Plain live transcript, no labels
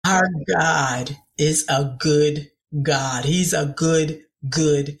Our God is a good God. He's a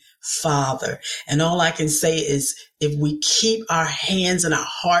good Father. And all I can say is if we keep our hands and our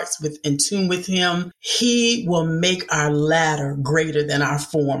hearts in tune with him, he will make our latter greater than our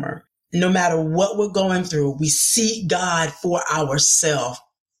former. No matter what we're going through, we seek God for ourselves.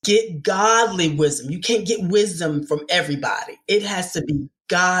 Get godly wisdom. You can't get wisdom from everybody. It has to be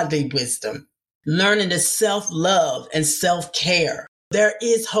godly wisdom. Learning to self-love and self-care. There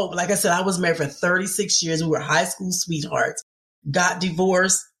is hope. Like I said, I was married for 36 years. We were high school sweethearts, got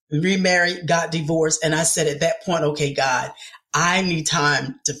divorced, remarried, got divorced. And I said at that point, okay, God, I need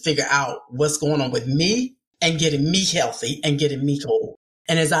time to figure out what's going on with me and getting me healthy and getting me whole.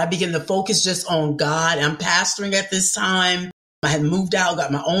 And as I began to focus just on God, I'm pastoring at this time. I had moved out,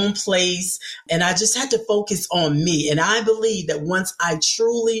 got my own place, and I just had to focus on me. And I believe that once I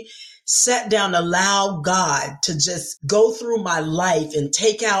truly sat down, allow God to just go through my life and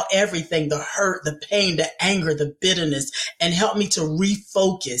take out everything, the hurt, the pain, the anger, the bitterness, and help me to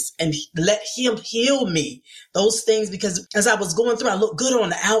refocus and let him heal me. Those things, because as I was going through, I looked good on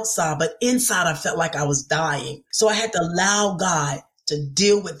the outside, but inside I felt like I was dying. So I had to allow God to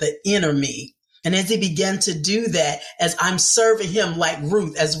deal with the inner me. And as he began to do that, as I'm serving him like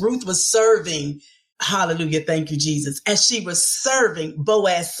Ruth, as Ruth was serving, hallelujah, thank you, Jesus. As she was serving,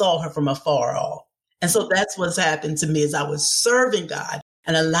 Boaz saw her from afar off. And so that's what's happened to me as I was serving God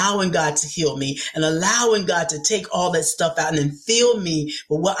and allowing God to heal me and allowing God to take all that stuff out and then fill me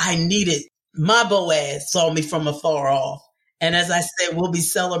with what I needed. My Boaz saw me from afar off. And as I said, we'll be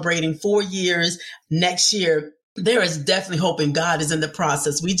celebrating 4 years next year. There is definitely hope, and God is in the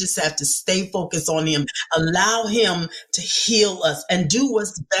process. We just have to stay focused on him, allow him to heal us and do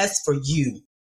what's best for you.